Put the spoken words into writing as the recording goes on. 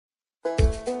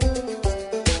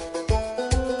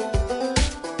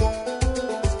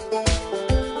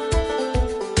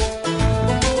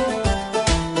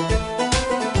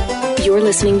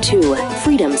listening to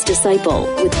Freedom's Disciple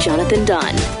with Jonathan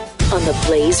Dunn on the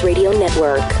Blaze Radio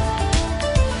Network.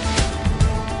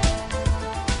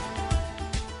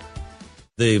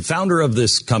 The founder of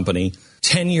this company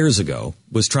 10 years ago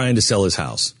was trying to sell his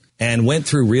house and went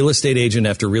through real estate agent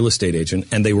after real estate agent,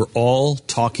 and they were all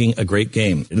talking a great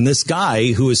game. And this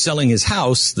guy who is selling his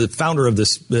house, the founder of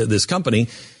this company,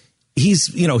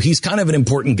 he's kind of an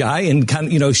important guy and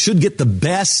should get the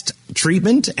best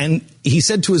treatment. And he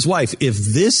said to his wife, if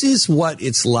this is what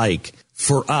it's like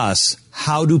for us,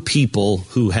 how do people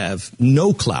who have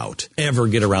no clout ever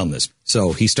get around this?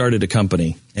 So he started a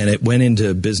company, and it went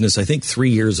into business, I think, 3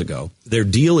 years ago. Their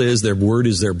deal is their word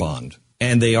is their bond,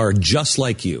 and they are just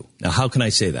like you. Now, how can I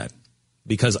say that?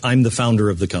 Because I'm the founder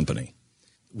of the company.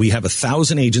 We have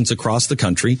 1,000 agents across the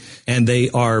country, and they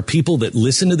are people that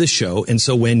listen to this show. And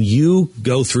so when you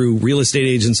go through Real Estate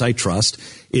Agents I Trust,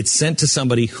 it's sent to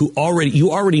somebody who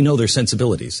you already know their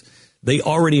sensibilities. They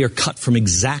already are cut from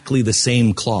exactly the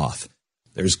same cloth.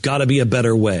 There's got to be a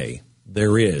better way.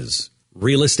 There is.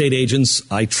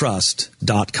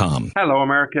 realestateagentsitrust.com. Hello,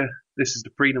 America. This is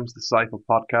the Freedom's Disciple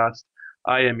podcast.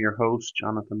 I am your host,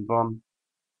 Jonathan Dunn.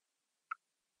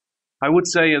 I would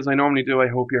say, as I normally do, I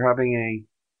hope you're having a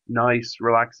nice,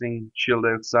 relaxing, chilled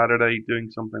out Saturday,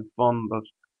 doing something fun. But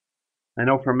I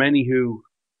know for many who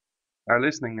are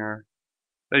listening,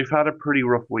 they've had a pretty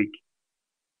rough week.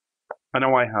 I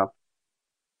know I have.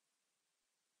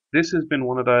 This has been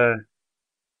one of the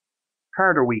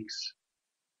harder weeks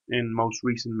in most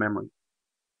recent memory.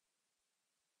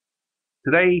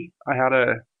 Today, I had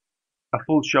a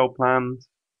full show planned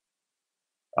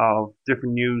of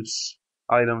different news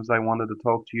items I wanted to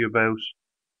talk to you about.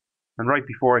 And right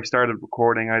before I started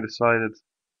recording, I decided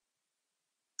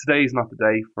today's not the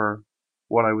day for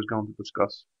what I was going to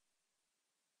discuss.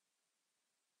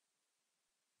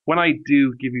 When I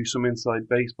do give you some inside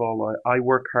baseball, I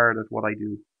work hard at what I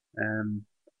do.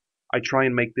 I try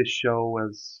and make this show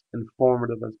as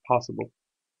informative as possible.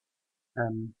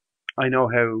 I know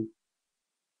how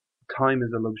time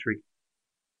is a luxury,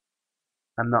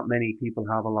 and not many people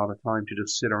have a lot of time to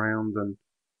just sit around and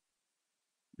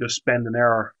just spend an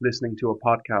hour listening to a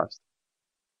podcast.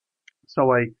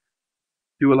 So I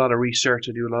do a lot of research,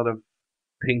 I do a lot of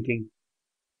thinking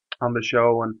on the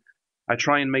show, and I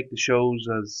try and make the shows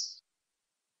as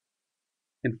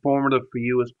informative for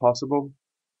you as possible.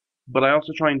 But I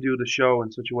also try and do the show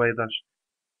in such a way that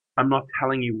I'm not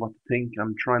telling you what to think.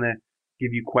 I'm trying to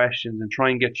give you questions and try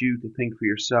and get you to think for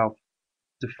yourself,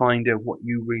 to find out what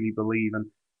you really believe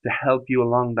and to help you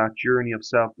along that journey of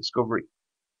self-discovery.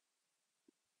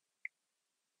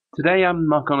 Today I'm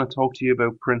not going to talk to you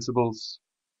about principles.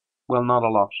 Well, not a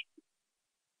lot.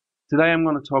 Today I'm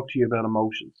going to talk to you about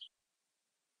emotions.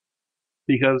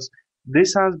 Because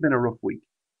this has been a rough week.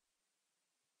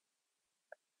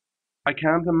 I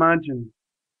can't imagine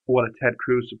what a Ted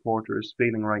Cruz supporter is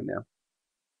feeling right now.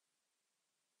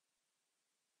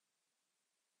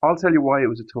 I'll tell you why it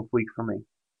was a tough week for me.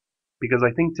 Because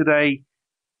I think today,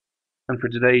 and for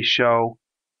today's show,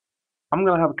 I'm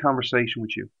going to have a conversation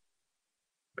with you.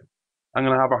 I'm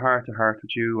going to have a heart-to-heart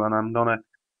with you, and I'm going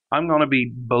to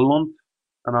be blunt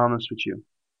and honest with you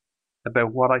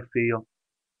about what I feel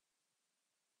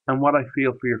and what I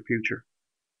feel for your future.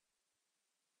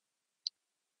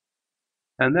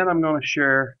 And then I'm going to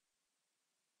share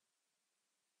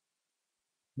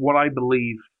what I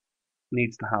believe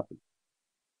needs to happen.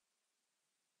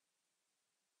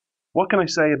 What can I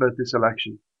say about this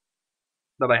election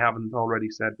that I haven't already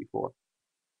said before?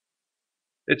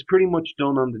 It's pretty much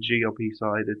done on the GOP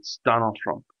side. It's Donald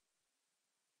Trump.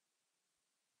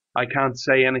 I can't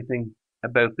say anything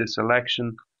about this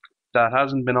election that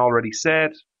hasn't been already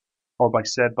said or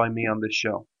said by me on this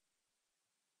show.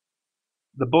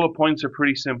 The bullet points are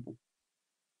pretty simple.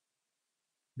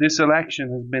 This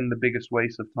election has been the biggest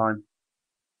waste of time.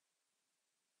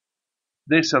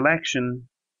 This election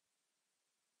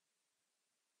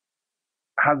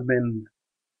has been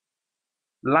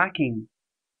lacking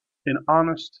in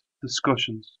honest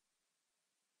discussions,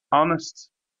 honest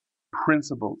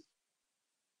principles,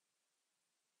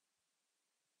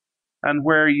 and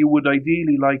where you would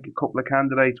ideally like a couple of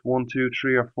candidates, 1, 2,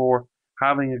 3, or 4,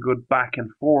 having a good back and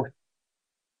forth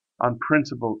on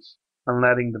principles and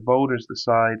letting the voters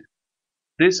decide.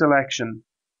 This election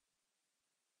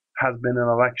has been an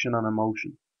election on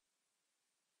emotion.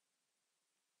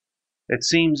 It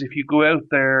seems if you go out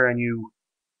there and you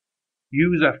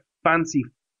use a fancy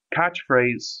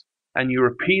catchphrase and you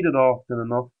repeat it often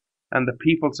enough, and the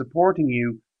people supporting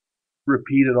you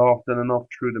repeat it often enough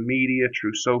through the media,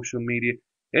 through social media,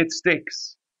 it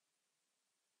sticks.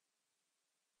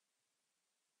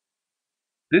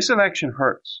 This election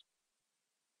hurts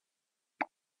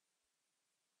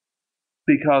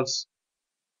because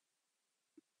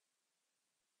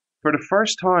for the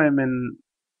first time in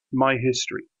my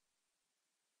history,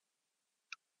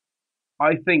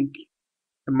 I think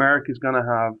America's going to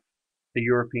have a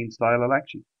European-style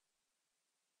election.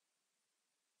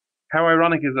 How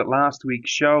ironic is it last week's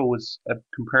show was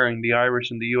comparing the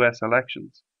Irish and the US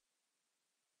elections?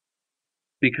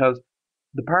 Because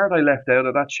the part I left out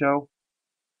of that show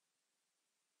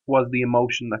was the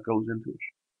emotion that goes into it.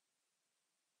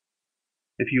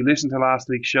 If you listened to last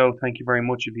week's show, thank you very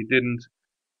much. If you didn't,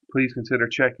 please consider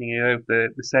checking it out,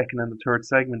 the second and the third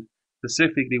segment,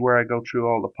 specifically where I go through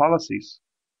all the policies.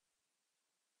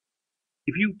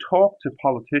 If you talk to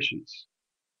politicians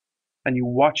and you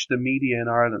watch the media in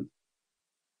Ireland,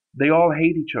 they all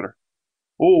hate each other.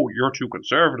 Oh, you're too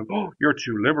conservative. Oh, you're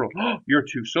too liberal. Oh, you're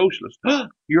too socialist. Oh,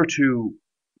 you're too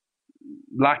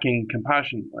lacking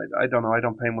compassion. I don't know. I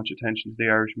don't pay much attention to the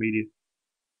Irish media.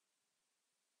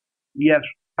 Yet,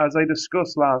 as I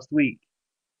discussed last week,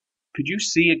 could you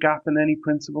see a gap in any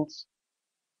principles?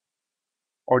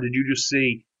 Or did you just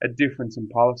see a difference in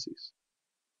policies?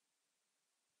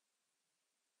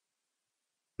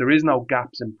 There is no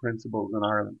gaps in principles in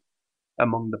Ireland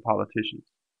among the politicians.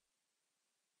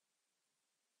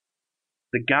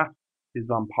 The gap is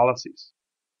on policies.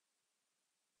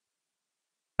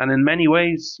 And in many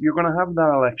ways, you're going to have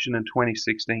that election in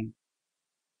 2016.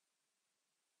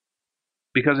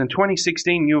 Because in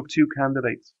 2016, you have two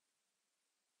candidates.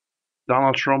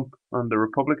 Donald Trump on the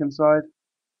Republican side,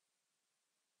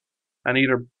 and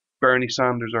either Bernie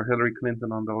Sanders or Hillary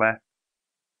Clinton on the left.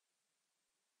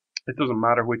 It doesn't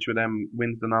matter which of them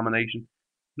wins the nomination.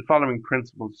 The following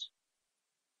principles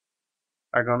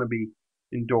are going to be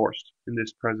endorsed in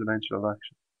this presidential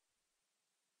election.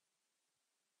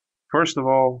 First of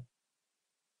all,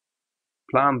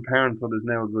 Planned Parenthood is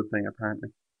now a good thing, apparently.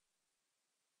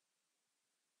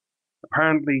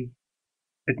 Apparently,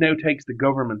 it now takes the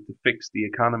government to fix the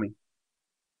economy.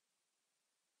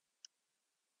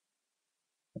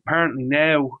 Apparently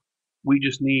now, we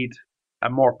just need a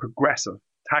more progressive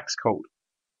tax code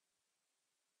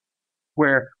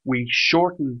where we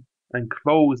shorten and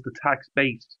close the tax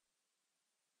base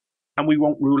and we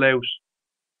won't rule out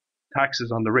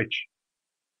taxes on the rich.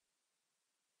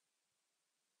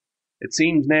 It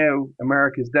seems now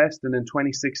America is destined in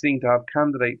 2016 to have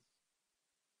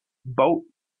both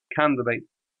candidates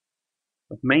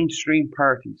of mainstream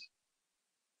parties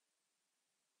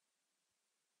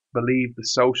believe the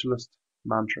socialist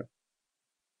mantra.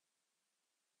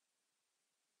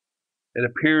 It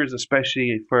appears,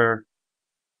 especially for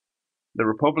the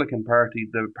Republican Party,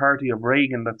 the party of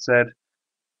Reagan, that said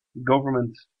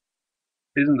government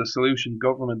isn't the solution,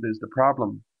 government is the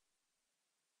problem.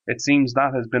 It seems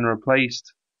that has been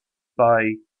replaced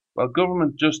by, well,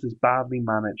 government just is badly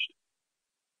managed.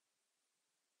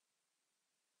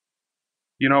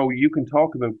 You know, you can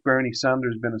talk about Bernie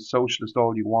Sanders being a socialist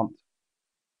all you want.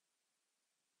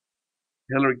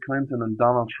 Hillary Clinton and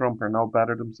Donald Trump are no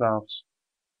better themselves.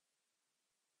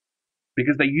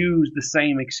 Because they use the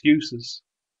same excuses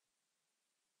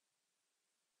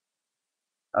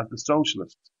as the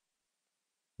socialists.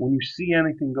 When you see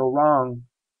anything go wrong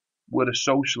with a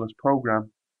socialist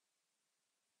program,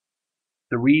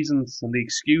 the reasons and the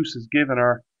excuses given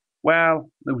are, well,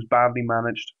 it was badly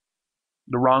managed.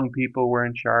 The wrong people were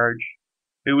in charge.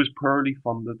 It was poorly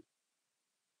funded.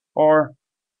 Or,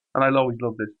 and I'll always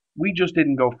love this, we just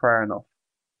didn't go far enough.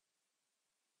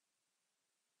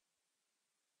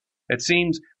 It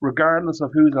seems, regardless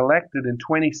of who's elected in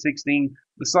 2016,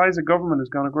 the size of government is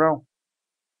going to grow.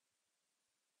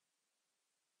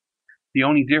 The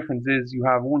only difference is you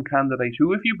have one candidate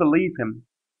who, if you believe him,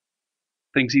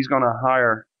 thinks he's going to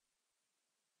hire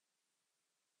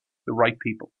the right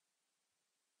people.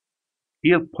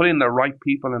 He'll put in the right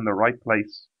people in the right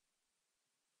place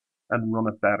and run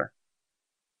it better.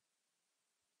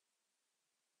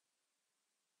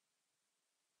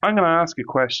 I'm going to ask a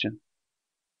question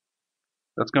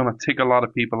that's going to tick a lot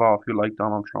of people off who like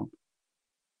Donald Trump.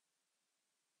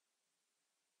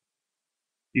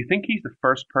 Do you think he's the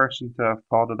first person to have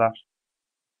thought of that?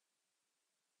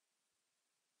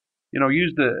 You know,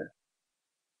 use the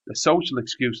social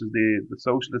excuses, the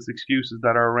socialist excuses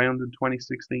that are around in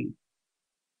 2016.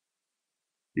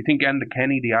 Do you think Enda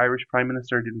Kenny, the Irish Prime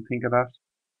Minister, didn't think of that?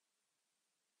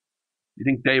 Do you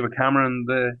think David Cameron,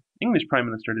 the English Prime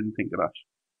Minister, didn't think of that?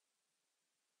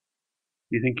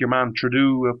 Do you think your man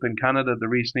Trudeau up in Canada, the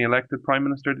recently elected Prime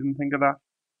Minister, didn't think of that?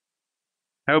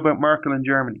 How about Merkel in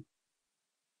Germany?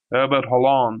 How about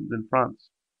Hollande in France?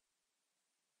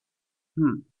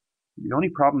 The only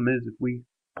problem is if we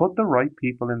put the right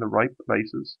people in the right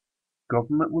places,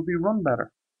 government will be run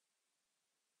better.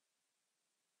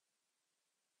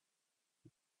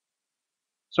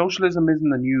 Socialism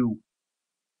isn't a new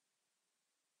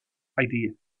idea.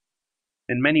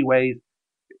 In many ways,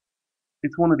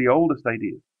 it's one of the oldest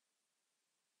ideas.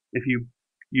 If you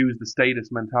use the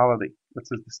statist mentality that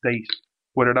says the state,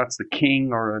 whether that's the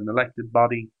king or an elected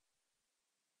body,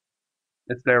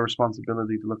 it's their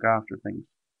responsibility to look after things.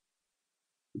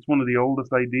 It's one of the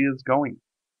oldest ideas going.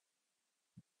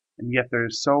 And yet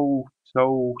there's so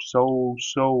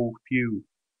few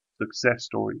success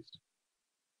stories.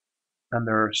 And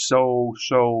there are so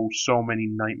many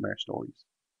nightmare stories.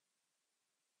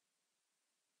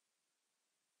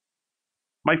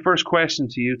 My first question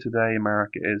to you today,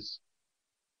 America, is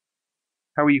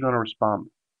how are you going to respond?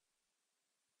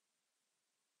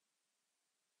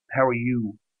 How are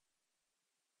you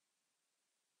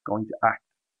going to act?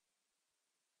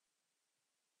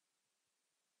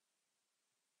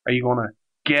 Are you going to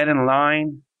get in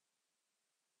line?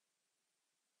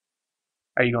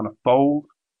 Are you going to fold?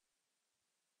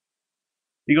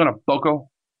 Are you going to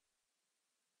buckle?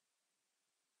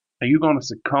 Are you going to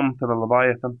succumb to the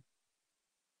Leviathan?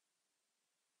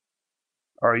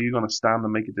 Or are you going to stand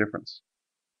and make a difference?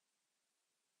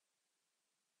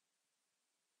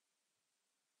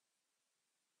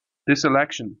 This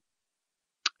election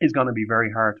is going to be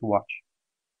very hard to watch.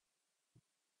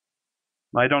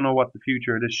 I don't know what the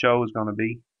future of this show is going to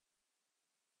be,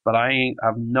 but I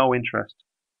have no interest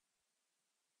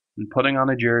in putting on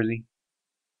a jersey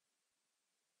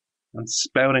and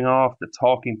spouting off the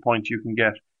talking points you can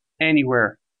get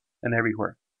anywhere and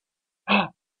everywhere.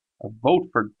 A vote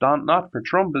for not for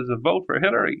Trump is a vote for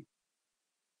Hillary.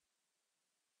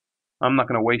 I'm not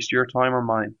going to waste your time or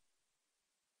mine.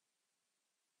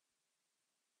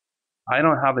 I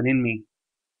don't have it in me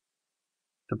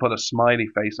to put a smiley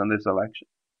face on this election.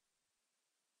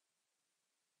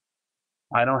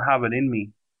 I don't have it in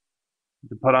me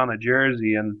to put on a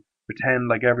jersey and pretend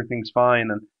like everything's fine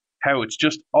and how it's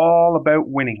just all about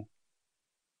winning.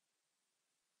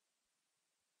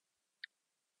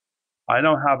 I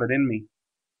don't have it in me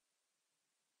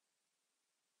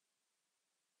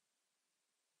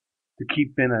to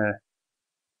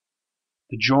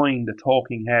join the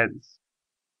talking heads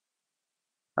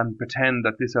and pretend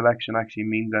that this election actually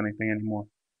means anything anymore.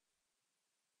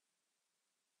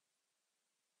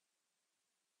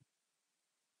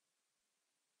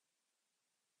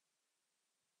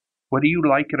 Whether you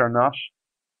like it or not,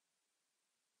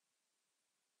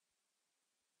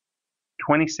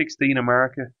 2016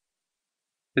 America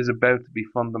is about to be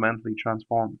fundamentally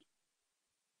transformed.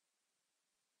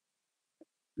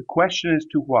 The question is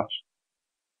to what?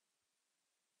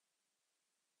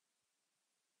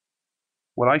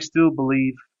 What I still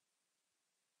believe,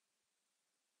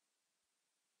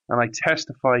 and I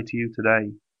testify to you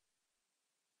today,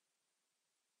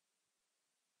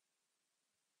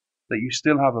 that you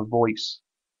still have a voice.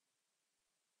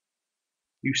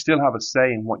 You still have a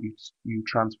say in what you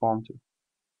transform to.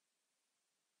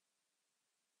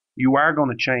 You are going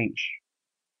to change.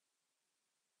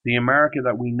 The America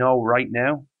that we know right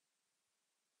now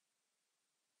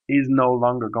is no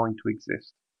longer going to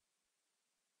exist.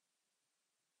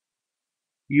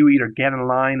 You either get in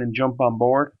line and jump on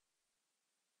board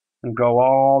and go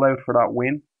all out for that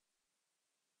win,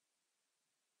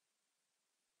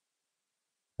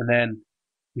 and then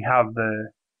we have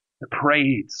the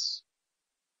parades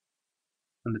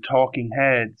and the talking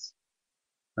heads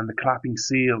and the clapping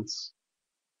seals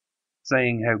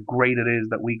saying how great it is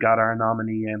that we got our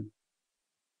nominee in.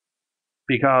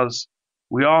 Because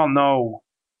we all know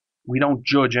we don't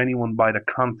judge anyone by the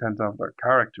content of their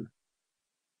character.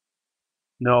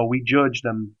 No, we judge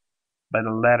them by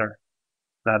the letter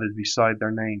that is beside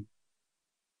their name.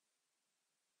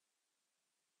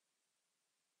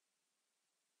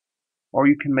 Or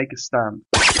you can make a stand.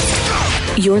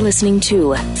 You're listening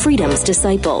to Freedom's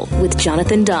Disciple with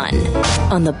Jonathan Dunn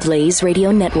on the Blaze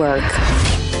Radio Network.